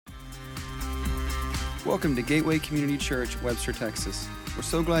Welcome to Gateway Community Church, Webster, Texas. We're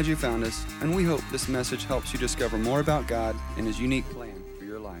so glad you found us, and we hope this message helps you discover more about God and His unique plan for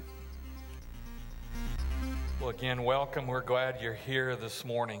your life. Well, again, welcome. We're glad you're here this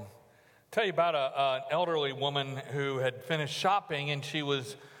morning. I'll tell you about an elderly woman who had finished shopping, and she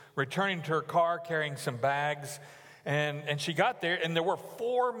was returning to her car carrying some bags, and she got there, and there were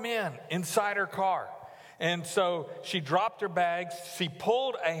 4 men inside her car. And so she dropped her bags, she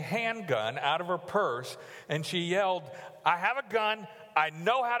pulled a handgun out of her purse, and she yelled, "I have a gun, I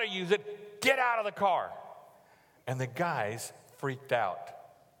know how to use it, get out of the car." And the guys freaked out.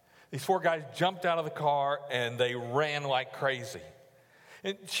 These 4 guys jumped out of the car, and they ran like crazy.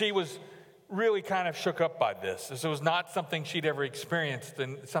 And she was really kind of shook up by this. This was not something she'd ever experienced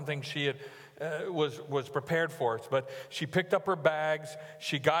and something she had was prepared for us. But she picked up her bags,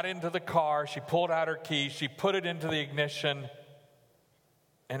 she got into the car, she pulled out her keys, she put it into the ignition,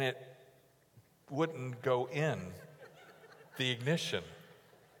 and it wouldn't go in the ignition.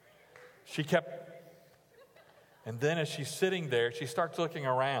 She kept, and then as she's sitting there, she starts looking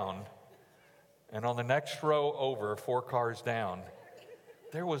around, and on the next row over, 4 cars down,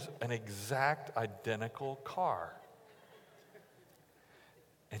 there was an exact identical car.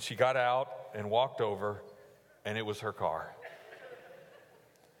 And she got out and walked over, and it was her car.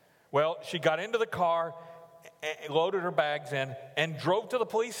 Well, she got into the car, loaded her bags in, and drove to the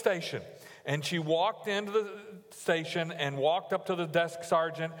police station. And she walked into the station and walked up to the desk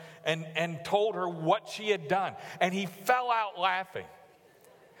sergeant and told her what she had done. And he fell out laughing.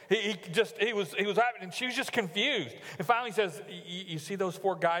 He was laughing, and she was just confused. And finally says, "You see those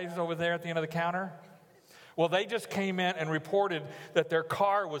 4 guys over there at the end of the counter? Well, they just came in and reported that their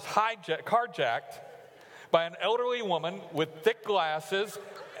car was carjacked by an elderly woman with thick glasses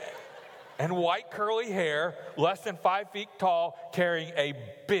and white curly hair, less than 5 feet tall, carrying a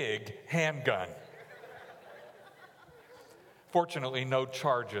big handgun." Fortunately, no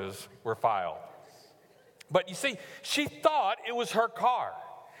charges were filed. But you see, she thought it was her car.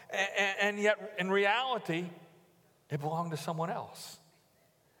 And yet, in reality, it belonged to someone else.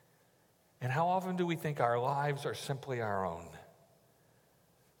 And how often do we think our lives are simply our own,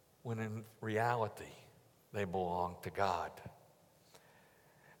 when in reality, they belong to God?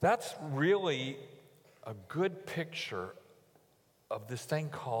 That's really a good picture of this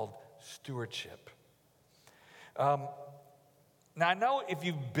thing called stewardship. Now, I know if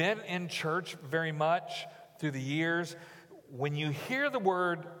you've been in church very much through the years, when you hear the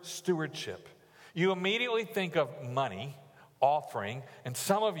word stewardship, you immediately think of money, offering, and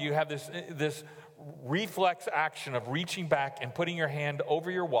some of you have this reflex action of reaching back and putting your hand over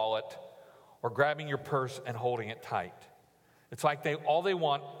your wallet or grabbing your purse and holding it tight. It's like all they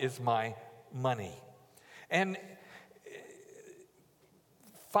want is my money. And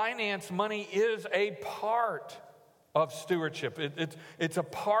finance, money is a part of stewardship. It's a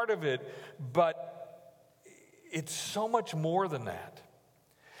part of it, but it's so much more than that.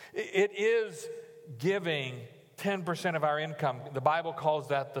 It is giving 10% of our income. The Bible calls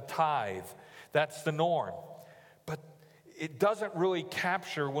that the tithe. That's the norm. But it doesn't really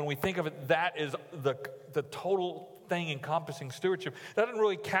capture, when we think of it, that is the total thing encompassing stewardship. It doesn't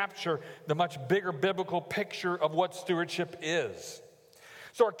really capture the much bigger biblical picture of what stewardship is.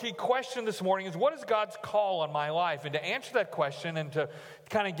 So our key question this morning is, what is God's call on my life? And to answer that question and to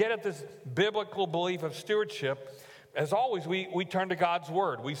kind of get at this biblical belief of stewardship, as always, we turn to God's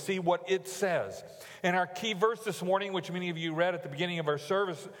Word. We see what it says. And our key verse this morning, which many of you read at the beginning of our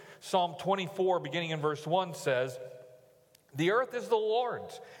service, Psalm 24, beginning in verse 1, says, "The earth is the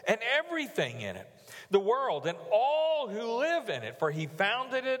Lord's, and everything in it, the world, and all who live in it, for He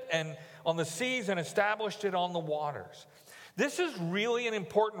founded it and on the seas and established it on the waters." This is really an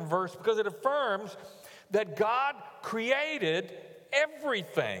important verse because it affirms that God created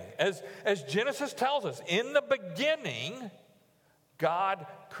everything. As Genesis tells us, in the beginning, God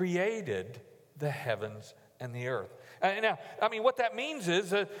created the heavens and the earth. Now, what that means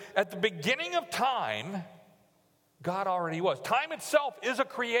is that at the beginning of time, God already was. Time itself is a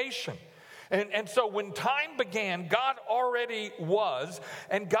creation. And so when time began, God already was,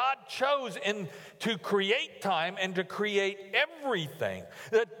 and God chose to create time and to create everything.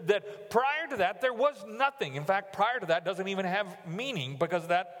 That prior to that, there was nothing. In fact, prior to that doesn't even have meaning because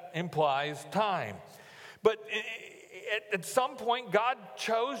that implies time. But at some point, God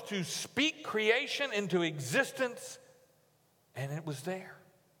chose to speak creation into existence, and it was there.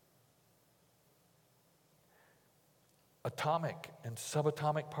 Atomic and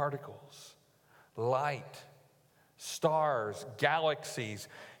subatomic particles, light, stars, galaxies,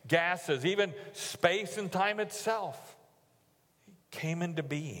 gases, even space and time itself came into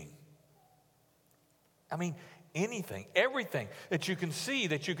being. I mean, anything, everything that you can see,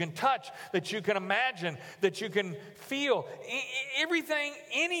 that you can touch, that you can imagine, that you can feel, everything,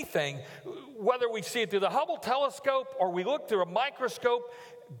 anything, whether we see it through the Hubble telescope or we look through a microscope,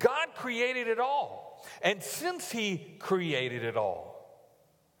 God created it all. And since He created it all,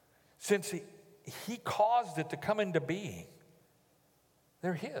 since He caused it to come into being,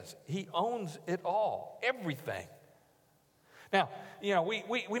 they're His. He owns it all, everything. Now,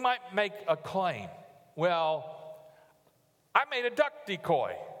 we might make a claim. Well, I made a duck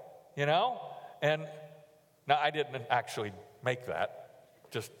decoy, and now I didn't actually make that,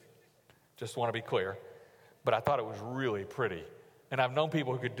 just want to be clear, but I thought it was really pretty, and I've known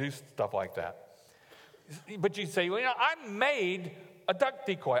people who could do stuff like that. But you say, well, I made a duck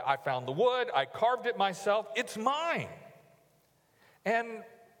decoy. I found the wood, I carved it myself, it's mine. And,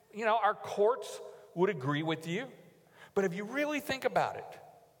 our courts would agree with you, but if you really think about it,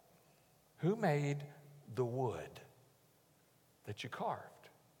 who made the wood that you carved?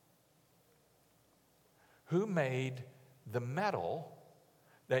 Who made the metal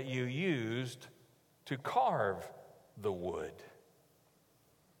that you used to carve the wood?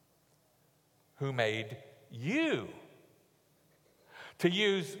 Who made you to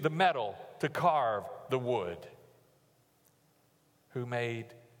use the metal to carve the wood? Who made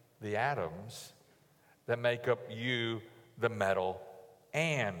the atoms that make up you, the metal,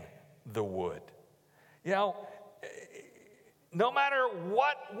 and the wood? No matter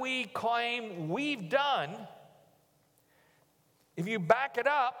what we claim we've done, if you back it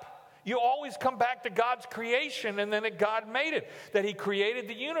up, you always come back to God's creation and then that God made it, that He created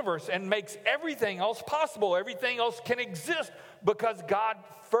the universe and makes everything else possible. Everything else can exist because God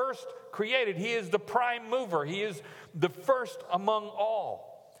first created. He is the prime mover. He is the first among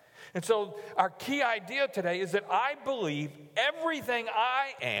all. And so our key idea today is that I believe everything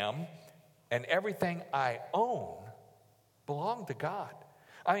I am and everything I own belong to God.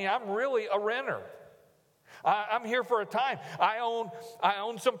 I mean, I'm really a renter. I'm here for a time. I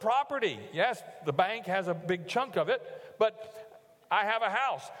own some property. Yes, the bank has a big chunk of it, but I have a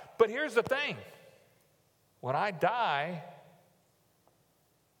house. But here's the thing. When I die,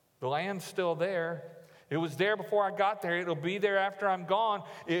 the land's still there. It was there before I got there. It'll be there after I'm gone.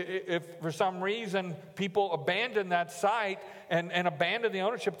 If for some reason people abandon that site and abandon the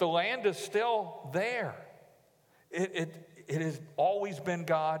ownership, the land is still there. It has always been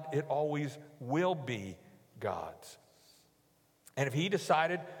God. It always will be God's. And if He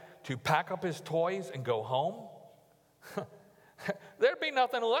decided to pack up His toys and go home, there'd be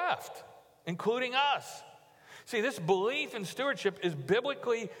nothing left, including us. See, this belief in stewardship is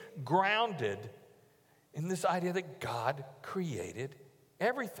biblically grounded in this idea that God created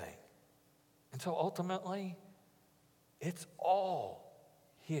everything. And so ultimately, it's all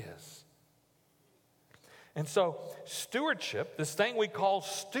His. And so stewardship, this thing we call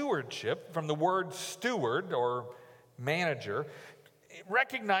stewardship, from the word steward or manager, it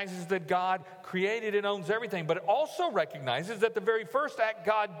recognizes that God created and owns everything, but it also recognizes that the very first act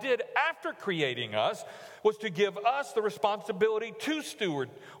God did after creating us was to give us the responsibility to steward,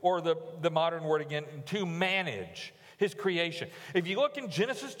 or the modern word again, to manage His creation. If you look in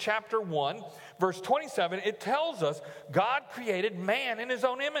Genesis chapter 1, verse 27, it tells us God created man in His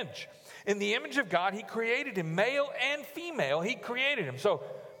own image. In the image of God, He created him, male and female, He created him. So,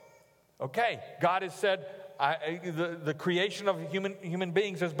 okay, God has said, the creation of human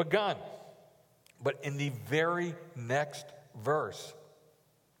beings has begun. But in the very next verse,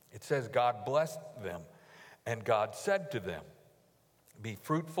 it says, God blessed them, and God said to them, be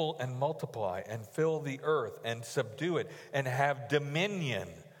fruitful and multiply, and fill the earth, and subdue it, and have dominion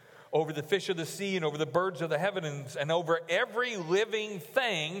over the fish of the sea, and over the birds of the heavens, and over every living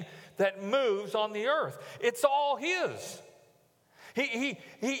thing that moves on the earth. It's all His.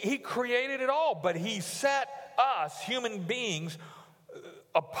 He created it all, but He set us, human beings,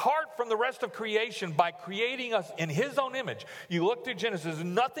 apart from the rest of creation by creating us in His own image. You look through Genesis, there's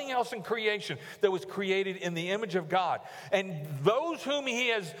nothing else in creation that was created in the image of God. And those whom He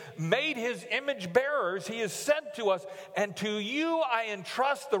has made His image bearers, He has said to us, and to you I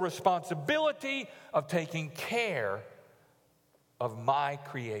entrust the responsibility of taking care of my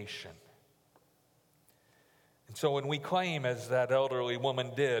creation. And so when we claim, as that elderly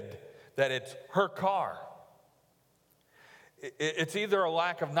woman did, that it's her car, it's either a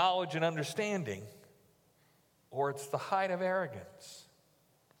lack of knowledge and understanding, or it's the height of arrogance.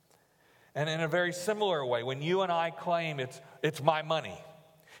 And in a very similar way, when you and I claim it's my money,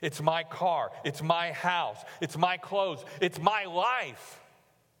 it's my car, it's my house, it's my clothes, it's my life,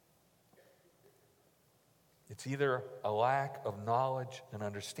 it's either a lack of knowledge and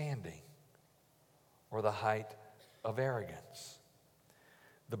understanding, or the height of arrogance.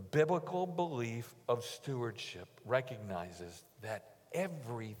 The biblical belief of stewardship recognizes that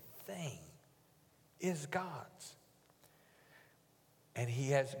everything is God's. And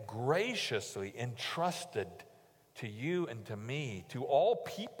He has graciously entrusted to you and to me, to all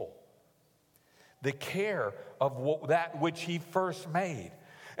people, the care of that which He first made.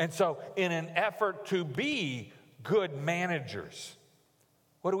 And so, in an effort to be good managers,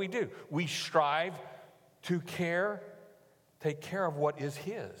 what do? We strive to take care of what is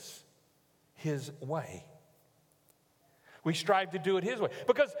His way. We strive to do it His way.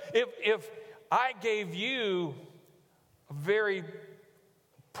 Because if I gave you a very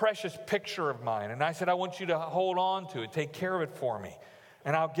precious picture of mine, and I said, I want you to hold on to it, take care of it for me,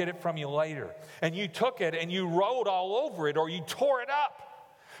 and I'll get it from you later, and you took it and you wrote all over it, or you tore it up,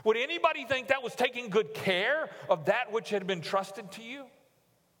 would anybody think that was taking good care of that which had been trusted to you?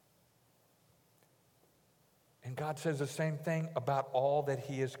 And God says the same thing about all that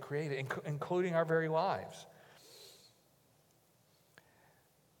He has created, including our very lives.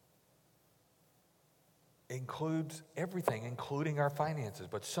 Includes everything, including our finances,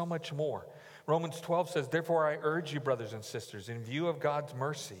 but so much more. Romans 12 says, therefore I urge you, brothers and sisters, in view of God's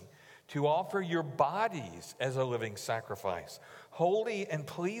mercy, to offer your bodies as a living sacrifice, holy and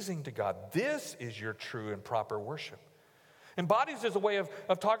pleasing to God. This is your true and proper worship. And bodies is a way of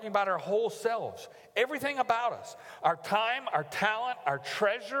talking about our whole selves, everything about us, our time, our talent, our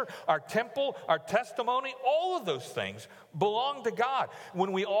treasure, our temple, our testimony, all of those things belong to God.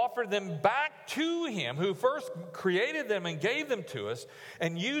 When we offer them back to Him, who first created them and gave them to us,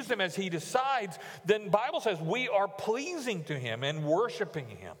 and use them as He decides, then the Bible says we are pleasing to Him and worshiping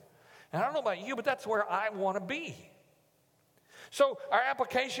Him. And I don't know about you, but that's where I want to be. So our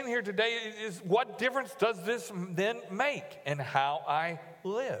application here today is, what difference does this then make in how I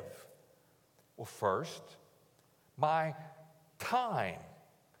live? Well, first, my time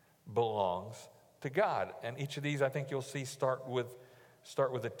belongs to God. And each of these, I think you'll see, start with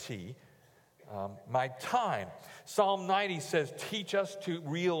a T. My time. Psalm 90 says, teach us to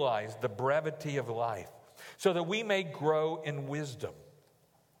realize the brevity of life so that we may grow in wisdom.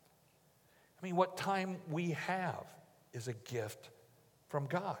 I mean, what time we have is a gift from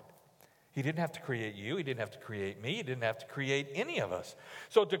God. He didn't have to create you. He didn't have to create me. He didn't have to create any of us.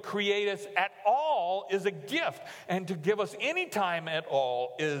 So to create us at all is a gift. And to give us any time at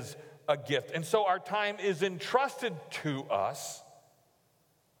all is a gift. And so our time is entrusted to us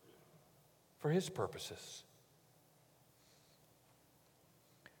for His purposes.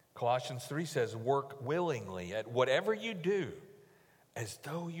 Colossians 3 says, work willingly at whatever you do as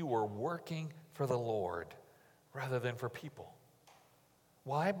though you were working for the Lord rather than for people.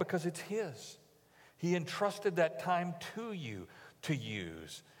 Why? Because it's His. He entrusted that time to you to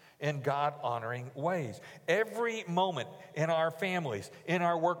use in God-honoring ways. Every moment in our families, in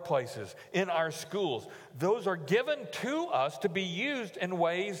our workplaces, in our schools, those are given to us to be used in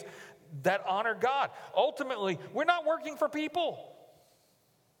ways that honor God. Ultimately, we're not working for people.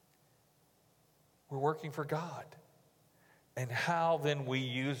 We're working for God. And how then we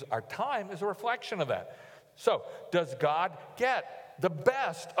use our time is a reflection of that. So, does God get the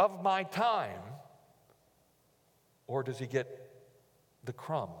best of my time? Or does He get the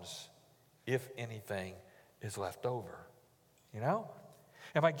crumbs, if anything is left over? You know?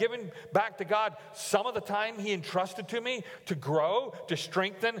 Am I giving back to God some of the time He entrusted to me to grow, to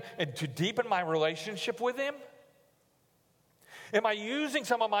strengthen, and to deepen my relationship with Him? Am I using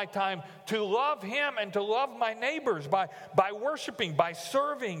some of my time to love Him and to love my neighbors by worshiping, by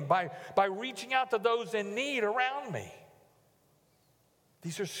serving, by reaching out to those in need around me?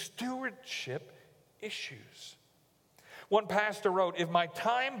 These are stewardship issues. One pastor wrote, if my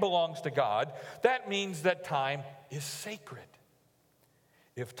time belongs to God, that means that time is sacred.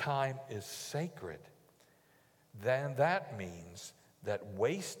 If time is sacred, then that means that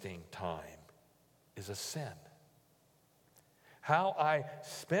wasting time is a sin. How I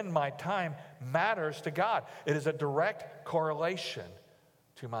spend my time matters to God. It is a direct correlation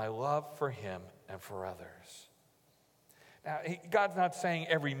to my love for Him and for others. Now, God's not saying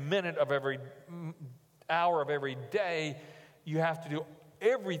every minute of every hour of every day you have to do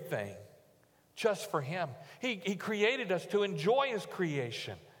everything just for Him. He created us to enjoy His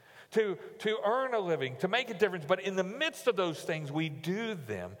creation, to earn a living, to make a difference. But in the midst of those things, we do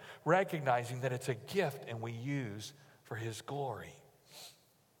them recognizing that it's a gift and we use for His glory.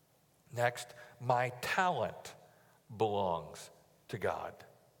 Next, my talent belongs to God.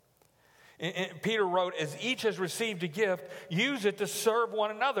 Peter wrote, as each has received a gift, use it to serve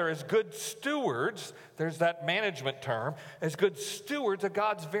one another as good stewards. There's that management term, as good stewards of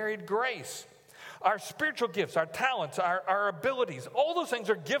God's varied grace. Our spiritual gifts, our talents, our abilities, all those things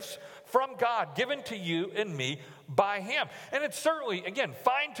are gifts from God given to you and me by Him. And it's certainly, again,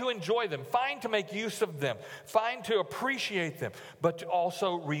 fine to enjoy them, fine to make use of them, fine to appreciate them, but to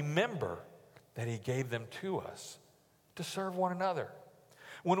also remember that He gave them to us to serve one another.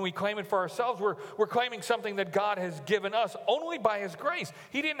 When we claim it for ourselves, we're claiming something that God has given us only by His grace.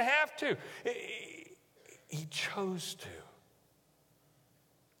 He didn't have to. He chose to.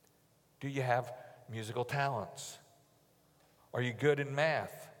 Do you have musical talents? Are you good in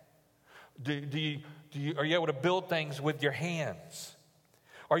math? Are you able to build things with your hands?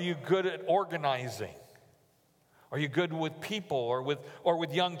 Are you good at organizing? Are you good with people or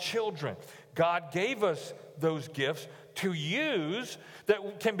with young children? God gave us those gifts to use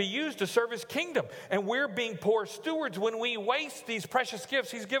that can be used to serve His kingdom. And we're being poor stewards when we waste these precious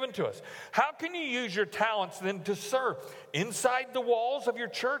gifts He's given to us. How can you use your talents then to serve inside the walls of your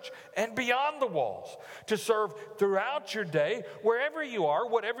church and beyond the walls? To serve throughout your day, wherever you are,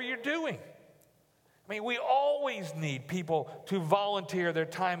 whatever you're doing. I mean, we always need people to volunteer their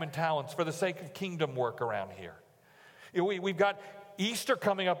time and talents for the sake of kingdom work around here. We've got Easter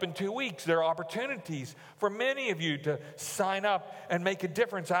coming up in 2 weeks. There are opportunities for many of you to sign up and make a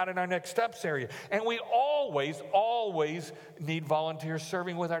difference out in our Next Steps area. And we always need volunteers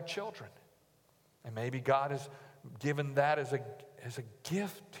serving with our children. And maybe God has given that as a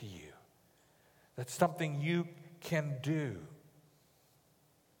gift to you. That's something you can do.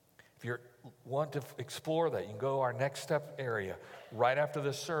 If you want to explore that, you can go to our Next Step area right after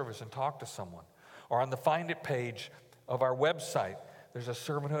this service and talk to someone. Or on the Find It page of our website, there's a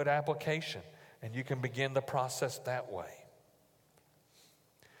servanthood application, and you can begin the process that way.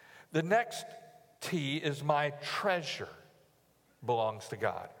 The next T is my treasure belongs to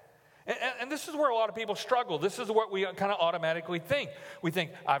God. And this is where a lot of people struggle. This is what we kind of automatically think. We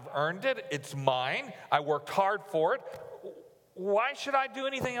think, I've earned it, it's mine, I worked hard for it. Why should I do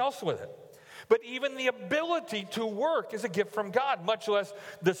anything else with it? But even the ability to work is a gift from God, much less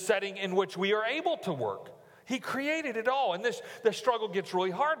the setting in which we are able to work. He created it all. And this struggle gets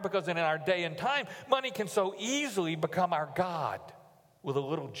really hard because in our day and time, money can so easily become our God with a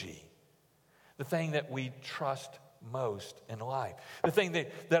little g. The thing that we trust most in life. The thing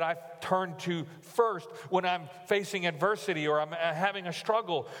that I turn to first when I'm facing adversity or I'm having a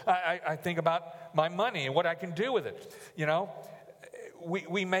struggle. I think about my money and what I can do with it. You know,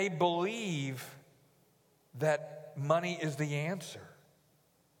 we may believe that money is the answer.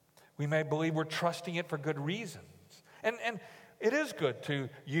 We may believe we're trusting it for good reasons. And it is good to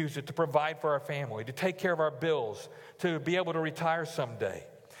use it to provide for our family, to take care of our bills, to be able to retire someday.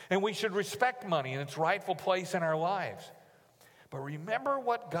 And we should respect money in its rightful place in our lives. But remember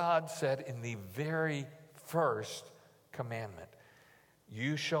what God said in the very first commandment.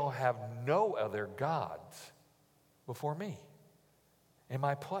 You shall have no other gods before me, in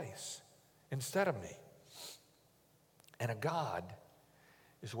my place, instead of me. And a God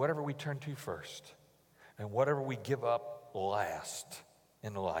is whatever we turn to first and whatever we give up last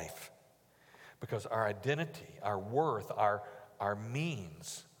in life. Because our identity, our worth, our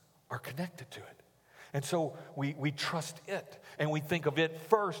means are connected to it. And so we trust it, and we think of it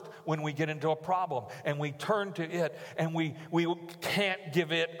first when we get into a problem, and we turn to it, and we can't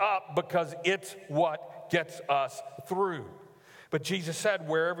give it up because it's what gets us through. But Jesus said,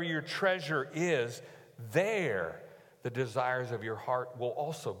 wherever your treasure is, there the desires of your heart will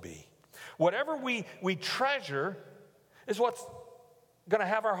also be. Whatever we treasure is what's going to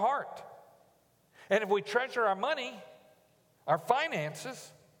have our heart. And if we treasure our money, our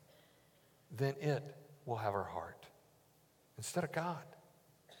finances, then it will have our heart instead of God.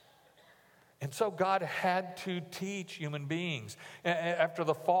 And so God had to teach human beings after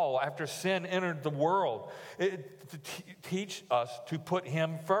the fall, after sin entered the world, to teach us to put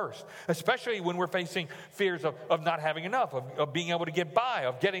Him first, especially when we're facing fears of not having enough, of being able to get by,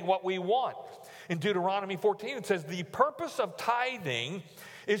 of getting what we want. In Deuteronomy 14, it says, the purpose of tithing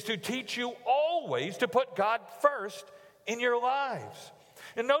is to teach you always to put God first in your lives.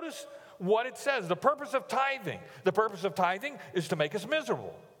 And notice what it says, the purpose of tithing. The purpose of tithing is to make us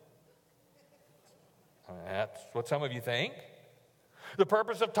miserable. That's what some of you think. The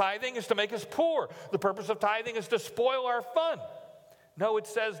purpose of tithing is to make us poor. The purpose of tithing is to spoil our fun. No, it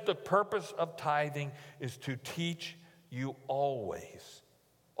says the purpose of tithing is to teach you always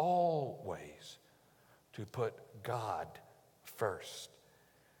to put God first.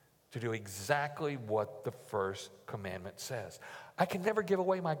 To do exactly what the first commandment says. I can never give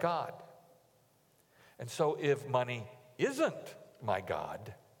away my God. And so if money isn't my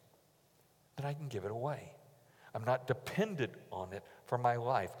God, then I can give it away. I'm not dependent on it for my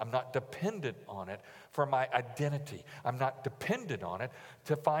life. I'm not dependent on it for my identity. I'm not dependent on it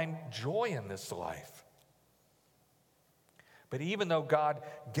to find joy in this life. But even though God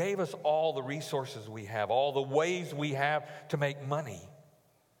gave us all the resources we have, all the ways we have to make money,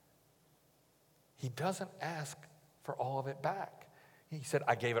 He doesn't ask for all of it back. He said,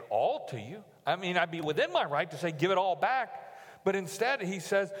 I gave it all to you. I mean, I'd be within my right to say, give it all back. But instead, He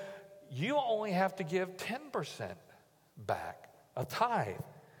says, you only have to give 10% back, a tithe.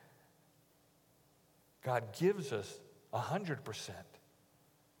 God gives us 100%,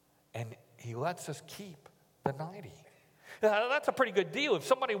 and He lets us keep the 90%. Now, that's a pretty good deal. If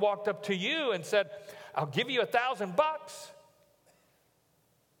somebody walked up to you and said, I'll give you $1,000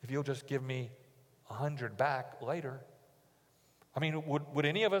 if you'll just give me 100 back later. I mean, would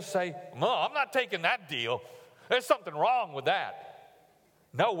any of us say, no, I'm not taking that deal. There's something wrong with that.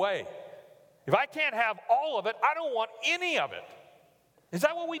 No way. If I can't have all of it, I don't want any of it. Is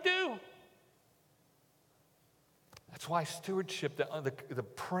that what we do? That's why stewardship, the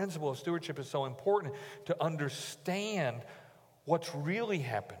principle of stewardship is so important, to understand what's really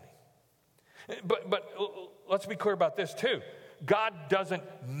happening. But let's be clear about this too. God doesn't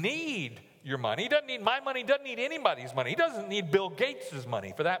need your money. He doesn't need my money. He doesn't need anybody's money. He doesn't need Bill Gates'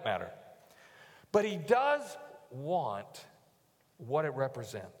 money, for that matter. But He does want what it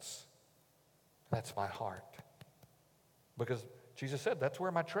represents. That's my heart. Because Jesus said, that's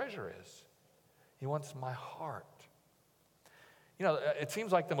where my treasure is. He wants my heart. You know, it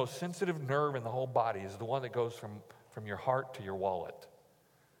seems like the most sensitive nerve in the whole body is the one that goes from your heart to your wallet.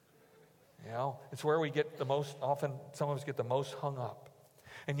 You know, it's where we get the most, often some of us get the most hung up.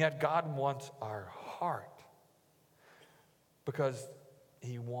 And yet God wants our heart because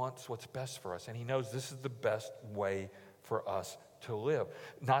He wants what's best for us. And He knows this is the best way for us to live.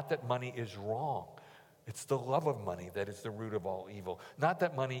 Not that money is wrong. It's the love of money that is the root of all evil. Not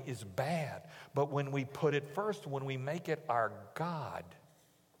that money is bad, but when we put it first, when we make it our God,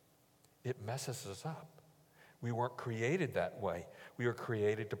 it messes us up. We weren't created that way. We were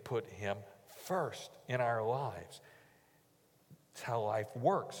created to put Him first in our lives. It's how life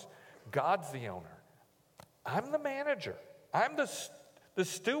works. God's the owner. I'm the manager. I'm the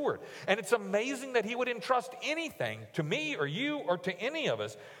steward. And it's amazing that He would entrust anything to me or you or to any of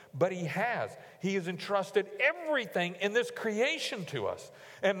us, but He has. He has entrusted everything in this creation to us.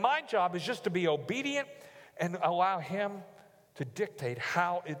 And my job is just to be obedient and allow Him to dictate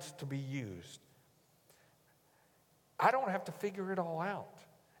how it's to be used. I don't have to figure it all out.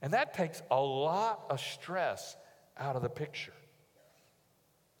 And that takes a lot of stress out of the picture.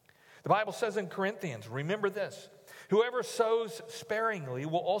 The Bible says in Corinthians, remember this, whoever sows sparingly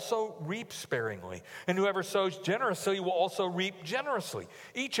will also reap sparingly, and whoever sows generously will also reap generously.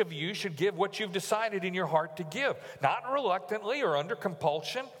 Each of you should give what you've decided in your heart to give, not reluctantly or under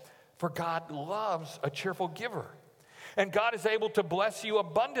compulsion, for God loves a cheerful giver. And God is able to bless you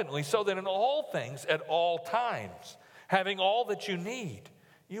abundantly, so that in all things, at all times, having all that you need,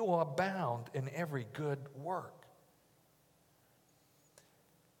 you will abound in every good work.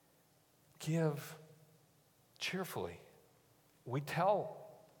 Give cheerfully. We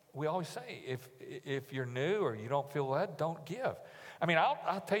always say, if you're new or you don't feel led, don't give. I mean,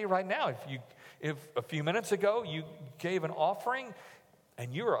 I'll tell you right now, if a few minutes ago you gave an offering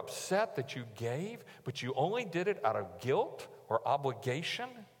and you were upset that you gave, but you only did it out of guilt or obligation,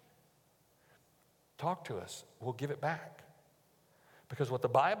 talk to us. We'll give it back. Because what the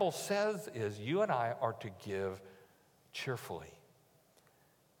Bible says is you and I are to give cheerfully.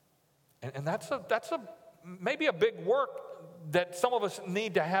 And that's maybe a big work that some of us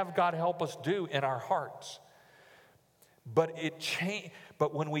need to have God help us do in our hearts. But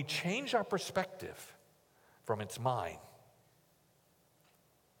when we change our perspective from it's mine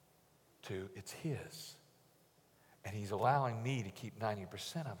to it's His, and He's allowing me to keep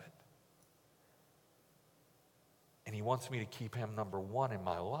 90% of it, and He wants me to keep Him number one in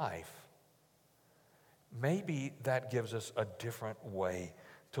my life, maybe that gives us a different way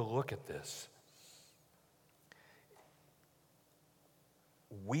to look at this.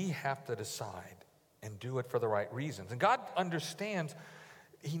 We have to decide and do it for the right reasons. And God understands,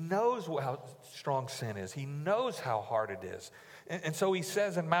 He knows how strong sin is. He knows how hard it is. And so He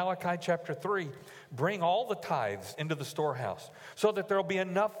says in Malachi chapter 3, bring all the tithes into the storehouse so that there will be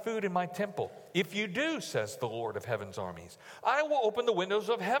enough food in my temple. If you do, says the Lord of heaven's armies, I will open the windows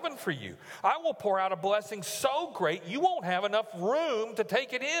of heaven for you. I will pour out a blessing so great you won't have enough room to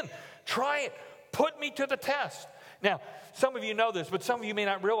take it in. Try it. Put me to the test. Now, some of you know this, but some of you may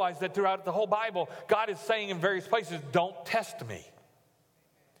not realize that throughout the whole Bible, God is saying in various places, don't test me,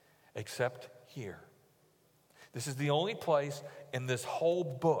 except here. This is the only place in this whole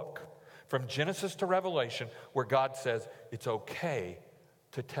book, from Genesis to Revelation, where God says it's okay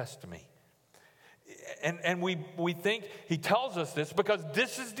to test me. And we think he tells us this because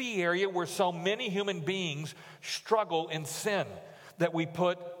this is the area where so many human beings struggle in sin, that we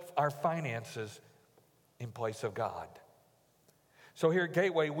put our finances in place of God. So here at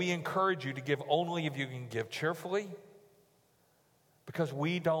Gateway, we encourage you to give only if you can give cheerfully, because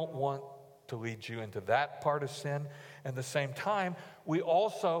we don't want to lead you into that part of sin. At the same time, we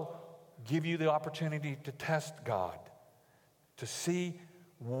also give you the opportunity to test God, to see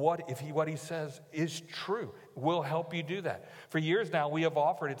what he says is true. We'll help you do that. For years now, we have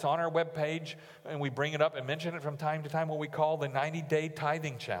offered, it's on our webpage, and we bring it up and mention it from time to time, what we call the 90-day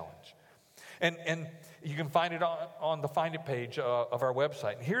tithing challenge. And you can find it on the Find It page of our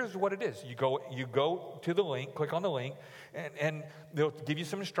website. And here's what it is. You go to the link, click on the link, and they'll give you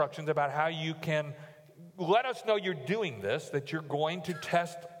some instructions about how you can let us know you're doing this, that you're going to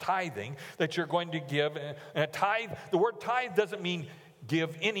test tithing, that you're going to give. And a tithe, the word tithe doesn't mean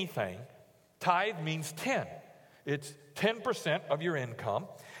give anything. Tithe means 10. It's 10% of your income.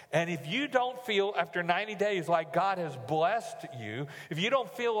 And if you don't feel after 90 days like God has blessed you, if you don't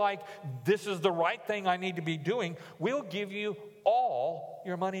feel like this is the right thing I need to be doing, we'll give you all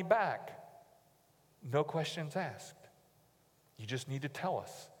your money back. No questions asked. You just need to tell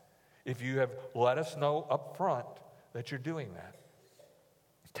us. If you have let us know up front that you're doing that,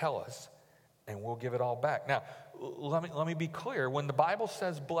 tell us, and we'll give it all back. Now, let me be clear. When the Bible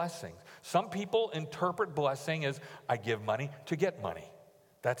says blessings, some people interpret blessing as I give money to get money.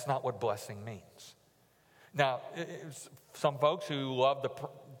 That's not what blessing means. Now, some folks who love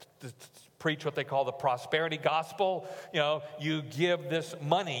to preach what they call the prosperity gospel, you give this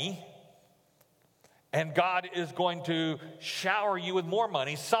money and God is going to shower you with more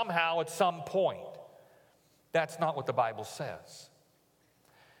money somehow at some point. That's not what the Bible says.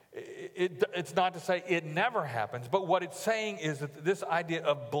 It's not to say it never happens, but what it's saying is that this idea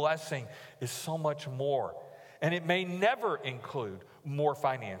of blessing is so much more. And it may never include more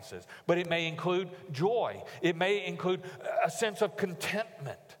finances, but it may include joy. It may include a sense of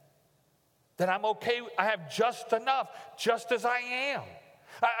contentment, that I'm okay, I have just enough, just as I am.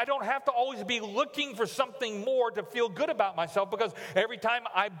 I don't have to always be looking for something more to feel good about myself, because every time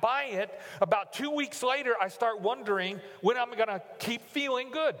I buy it, about 2 weeks later, I start wondering when I'm going to keep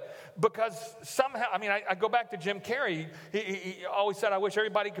feeling good. Because somehow, I go back to Jim Carrey. He always said, I wish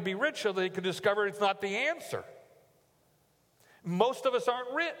everybody could be rich so they could discover it's not the answer. Most of us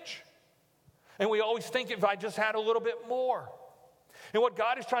aren't rich. And we always think if I just had a little bit more. And what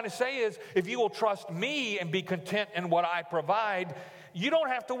God is trying to say is, if you will trust me and be content in what I provide, you don't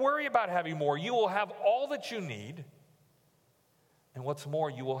have to worry about having more. You will have all that you need. And what's more,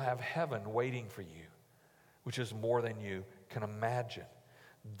 you will have heaven waiting for you, which is more than you can imagine.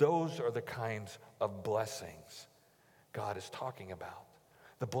 Those are the kinds of blessings God is talking about.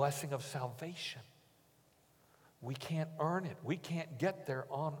 The blessing of salvation. We can't earn it. We can't get there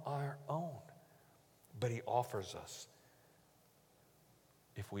on our own. But He offers us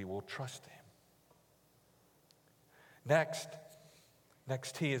if we will trust Him.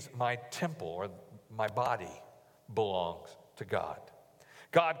 Next T is my temple, or my body belongs to God.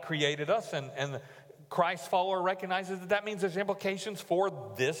 God created us, and the Christ follower recognizes that means there's implications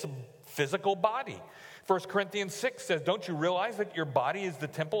for this physical body. 1 Corinthians 6 says, don't you realize that your body is the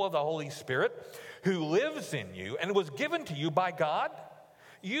temple of the Holy Spirit who lives in you and was given to you by God?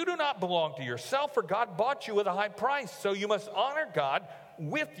 You do not belong to yourself, for God bought you with a high price, so you must honor God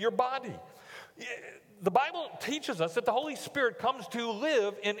with your body. The Bible teaches us that the Holy Spirit comes to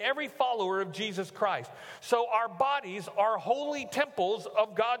live in every follower of Jesus Christ. So our bodies are holy temples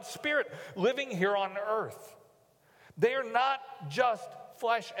of God's Spirit living here on earth. They are not just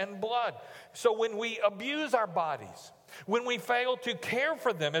flesh and blood. So when we abuse our bodies, when we fail to care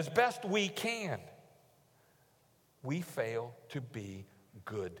for them as best we can, we fail to be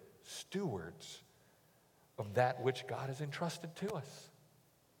good stewards of that which God has entrusted to us,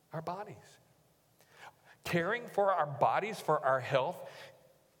 our bodies. Caring for our bodies, for our health,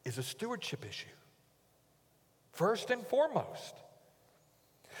 is a stewardship issue. First and foremost.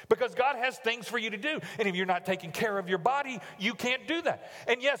 Because God has things for you to do. And if you're not taking care of your body, you can't do that.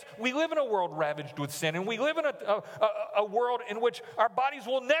 And yes, we live in a world ravaged with sin. And we live in a world in which our bodies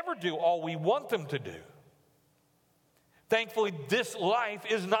will never do all we want them to do. Thankfully, this life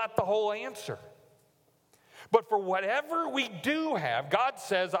is not the whole answer. But for whatever we do have, God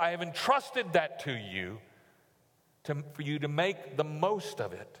says, I have entrusted that to you, for you to make the most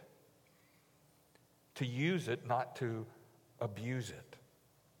of it, to use it, not to abuse it.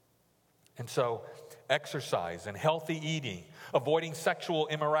 And so exercise and healthy eating, avoiding sexual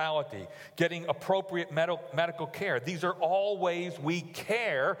immorality, getting appropriate medical care, these are all ways we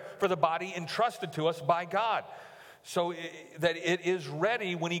care for the body entrusted to us by God, so that it is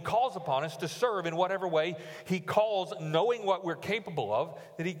ready when he calls upon us to serve in whatever way he calls, knowing what we're capable of,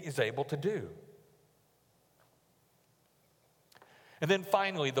 that he is able to do. And then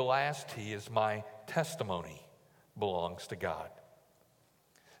finally, the last T is my testimony belongs to God.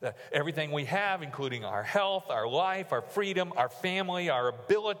 Everything we have, including our health, our life, our freedom, our family, our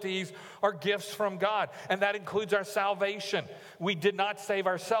abilities, are gifts from God. And that includes our salvation. We did not save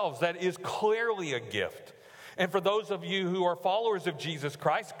ourselves. That is clearly a gift. And for those of you who are followers of Jesus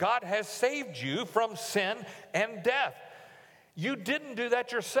Christ, God has saved you from sin and death. You didn't do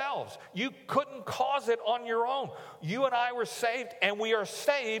that yourselves. You couldn't cause it on your own. You and I were saved, and we are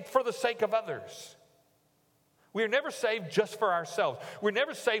saved for the sake of others. We are never saved just for ourselves. We're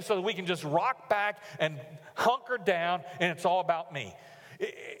never saved so that we can just rock back and hunker down and it's all about me.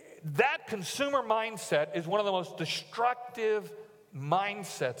 That consumer mindset is one of the most destructive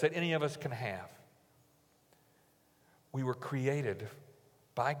mindsets that any of us can have. We were created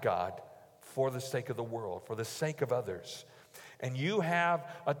by God for the sake of the world, for the sake of others. And you have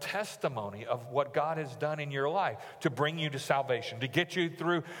a testimony of what God has done in your life to bring you to salvation, to get you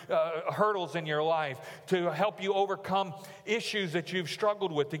through hurdles in your life, to help you overcome issues that you've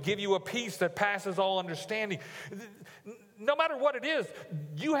struggled with, to give you a peace that passes all understanding. No matter what it is,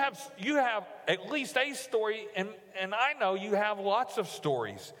 you have at least a story, and I know you have lots of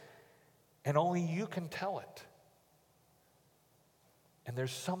stories, and only you can tell it. And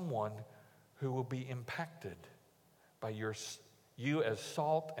there's someone who will be impacted by you as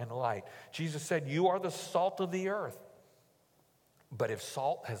salt and light. Jesus said, you are the salt of the earth. But if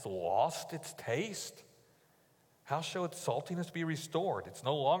salt has lost its taste, how shall its saltiness be restored? It's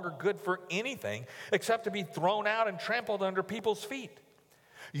no longer good for anything except to be thrown out and trampled under people's feet.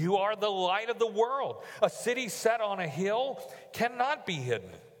 You are the light of the world. A city set on a hill cannot be hidden.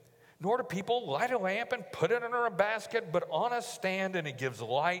 Nor do people light a lamp and put it under a basket, but on a stand, and it gives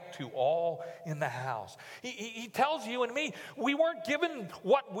light to all in the house. He tells you and me, we weren't given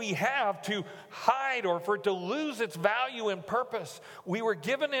what we have to hide or for it to lose its value and purpose. We were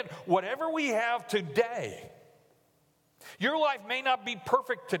given it whatever we have today. Your life may not be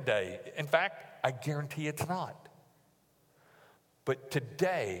perfect today. In fact, I guarantee it's not. But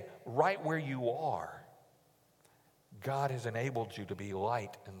today, right where you are, God has enabled you to be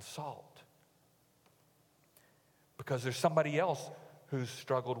light and salt. Because there's somebody else who's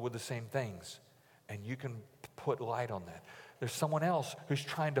struggled with the same things, and you can put light on that. There's someone else who's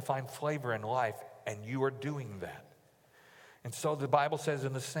trying to find flavor in life, and you are doing that. And so the Bible says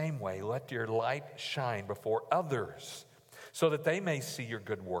in the same way, let your light shine before others, so that they may see your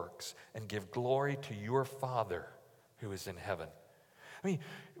good works and give glory to your Father who is in heaven. I mean,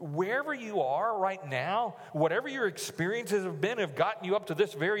 wherever you are right now, whatever your experiences have gotten you up to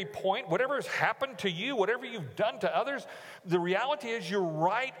this very point, whatever has happened to you, whatever you've done to others, the reality is you're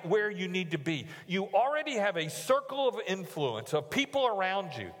right where you need to be. You already have a circle of influence of people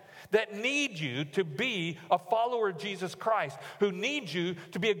around you that need you to be a follower of Jesus Christ, who need you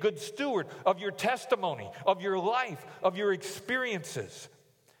to be a good steward of your testimony, of your life, of your experiences,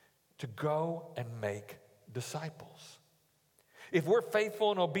 to go and make disciples. If we're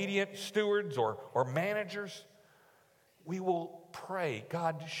faithful and obedient stewards or managers, we will pray,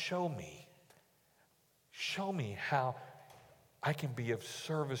 God, show me. Show me how I can be of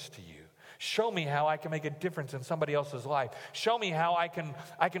service to you. Show me how I can make a difference in somebody else's life. Show me how I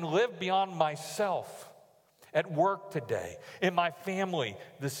can live beyond myself at work today, in my family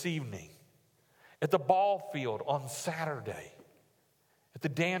this evening, at the ball field on Saturday, at the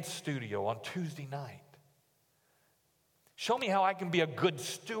dance studio on Tuesday night. Show me how I can be a good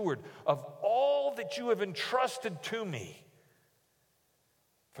steward of all that you have entrusted to me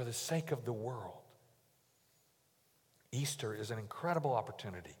for the sake of the world. Easter is an incredible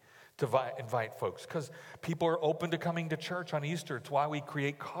opportunity to invite folks because people are open to coming to church on Easter. It's why we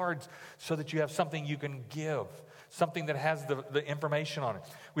create cards so that you have something you can give, something that has the information on it.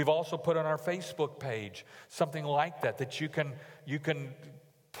 We've also put on our Facebook page something like that you can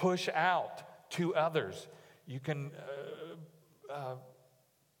push out to others. You can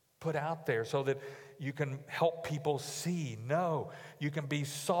put out there so that you can help people see, know. You can be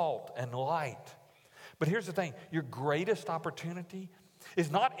salt and light. But here's the thing, your greatest opportunity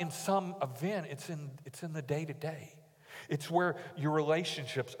is not in some event, it's in the day-to-day. It's where your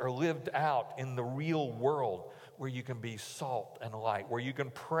relationships are lived out in the real world, where you can be salt and light, where you can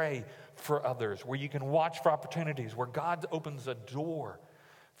pray for others, where you can watch for opportunities, where God opens a door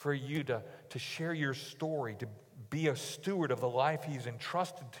for you to share your story, to be a steward of the life He's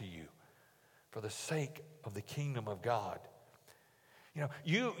entrusted to you for the sake of the kingdom of God. You know,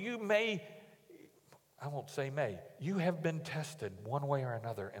 you may, I won't say may, you have been tested one way or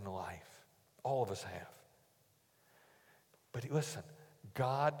another in life. All of us have. But listen,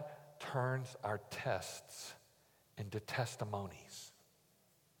 God turns our tests into testimonies.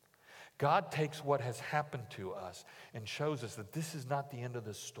 God takes what has happened to us and shows us that this is not the end of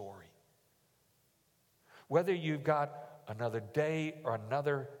the story. Whether you've got another day or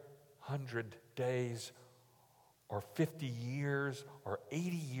another 100 days or 50 years or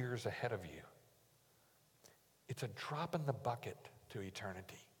 80 years ahead of you, it's a drop in the bucket to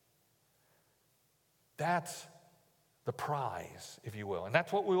eternity. That's the prize, if you will. And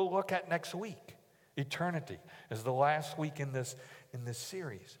that's what we will look at next week. Eternity is the last week in this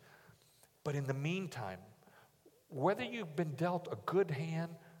series. But in the meantime, whether you've been dealt a good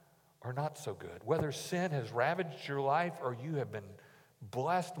hand or not so good, whether sin has ravaged your life or you have been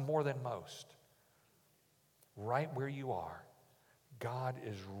blessed more than most, right where you are, God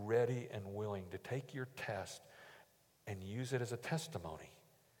is ready and willing to take your test and use it as a testimony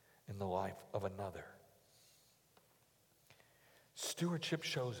in the life of another. Stewardship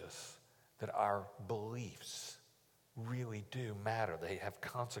shows us that our beliefs really do matter. They have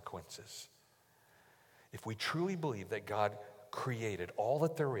consequences. If we truly believe that God created all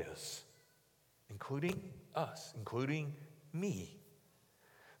that there is, including us, including me,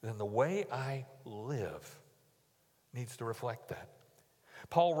 then the way I live needs to reflect that.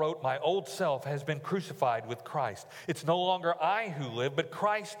 Paul wrote, "My old self has been crucified with Christ. It's no longer I who live, but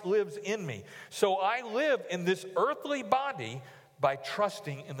Christ lives in me. So I live in this earthly body by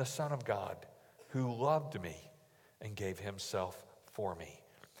trusting in the Son of God who loved me and gave himself for me."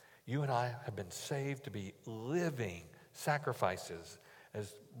 You and I have been saved to be living sacrifices,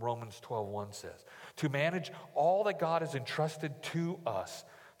 as Romans 12:1 says, to manage all that God has entrusted to us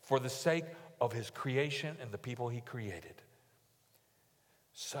for the sake of his creation and the people he created.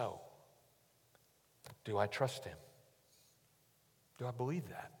 So, do I trust him? Do I believe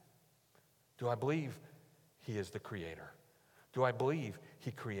that? Do I believe he is the creator? Do I believe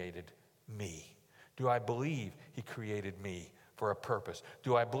he created me? Do I believe he created me for a purpose?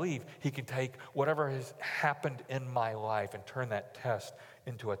 Do I believe he can take whatever has happened in my life and turn that test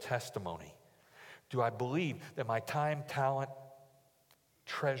into a testimony? Do I believe that my time, talent,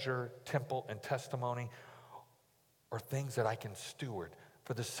 treasure, temple, and testimony are things that I can steward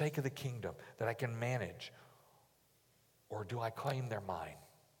for the sake of the kingdom, that I can manage? Or do I claim they're mine?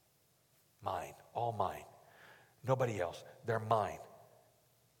 Mine, all mine. Nobody else, they're mine.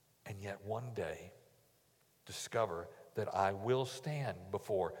 And yet one day, discover that I will stand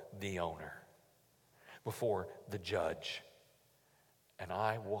before the owner, before the judge, and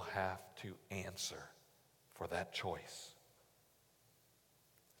I will have to answer for that choice.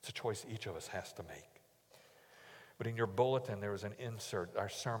 It's a choice each of us has to make. But in your bulletin, there was an insert, our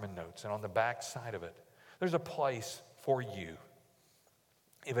sermon notes, and on the back side of it, there's a place for you.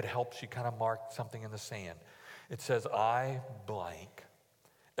 If it helps you kind of mark something in the sand, it says, I blank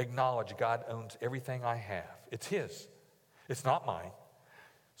acknowledge God owns everything I have. It's his. It's not mine.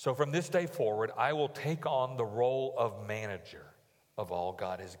 So from this day forward, I will take on the role of manager of all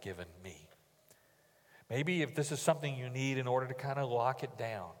God has given me. Maybe if this is something you need in order to kind of lock it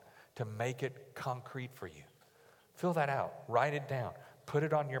down, to make it concrete for you, fill that out, write it down, put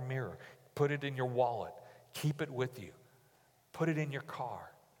it on your mirror, put it in your wallet, keep it with you, put it in your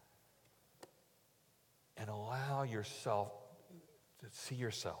car, and allow yourself to see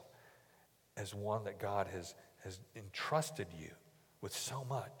yourself as one that God has entrusted you with so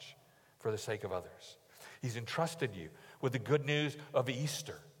much for the sake of others. He's entrusted you with the good news of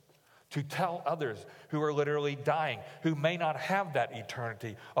Easter to tell others who are literally dying, who may not have that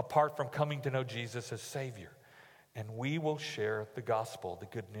eternity apart from coming to know Jesus as Savior. And we will share the gospel, the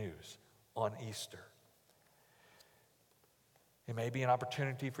good news, on Easter. It may be an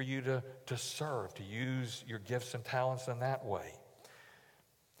opportunity for you to serve, to use your gifts and talents in that way.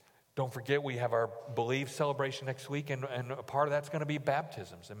 Don't forget, we have our Believe celebration next week, and a part of that's going to be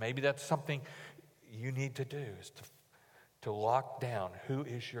baptisms. And maybe that's something you need to do, is to lock down who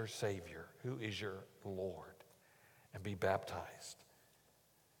is your Savior, who is your Lord, and be baptized.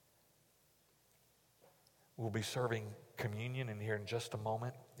 We'll be serving communion in here in just a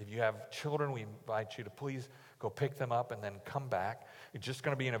moment. If you have children, we invite you to please go pick them up and then come back. It's just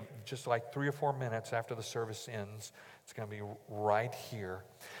going to be in just like 3 or 4 minutes after the service ends. It's going to be right here.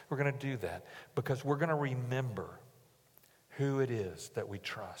 We're going to do that because we're going to remember who it is that we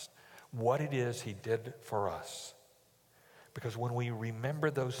trust, what it is he did for us. Because when we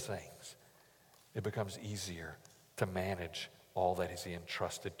remember those things, it becomes easier to manage all that He's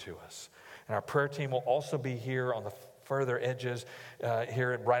entrusted to us. And our prayer team will also be here on the further edges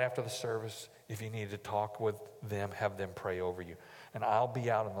here right after the service. If you need to talk with them, have them pray over you. And I'll be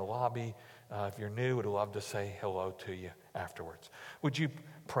out in the lobby. If you're new, I'd love to say hello to you afterwards. Would you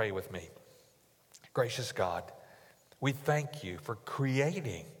pray with me? Gracious God, we thank you for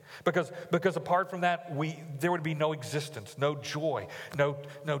creating. Because apart from that, there would be no existence, no joy,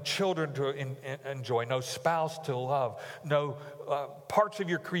 no children to enjoy, no spouse to love, no parts of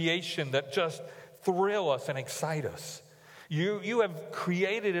your creation that just thrill us and excite us. You have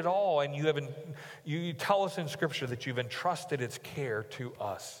created it all, and you tell us in Scripture that you've entrusted its care to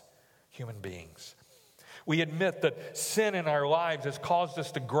us, human beings. We admit that sin in our lives has caused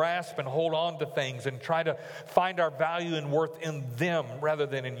us to grasp and hold on to things and try to find our value and worth in them rather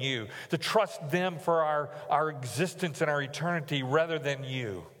than in you, to trust them for our existence and our eternity rather than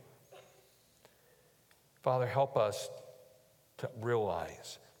you. Father, help us to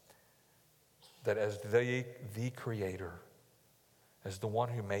realize that as the Creator, as the one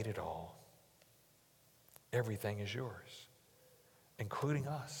who made it all, everything is yours, including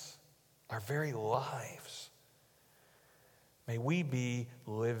us, our very lives. May we be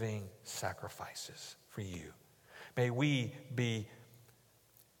living sacrifices for you. May we be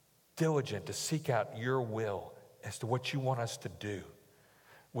diligent to seek out your will as to what you want us to do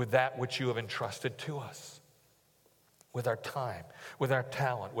with that which you have entrusted to us, with our time, with our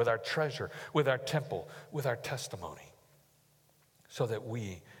talent, with our treasure, with our temple, with our testimony, so that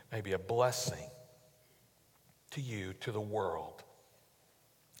we may be a blessing to you, to the world,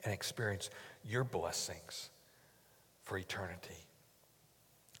 and experience your blessings for eternity.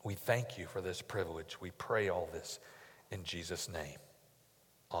 We thank you for this privilege. We pray all this in Jesus' name.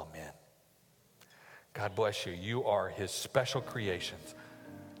 Amen. God bless you. You are His special creations.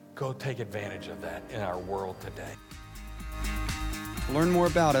 Go take advantage of that in our world today. To learn more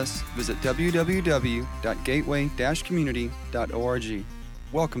about us, visit www.gateway-community.org.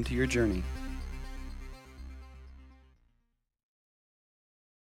 Welcome to your journey.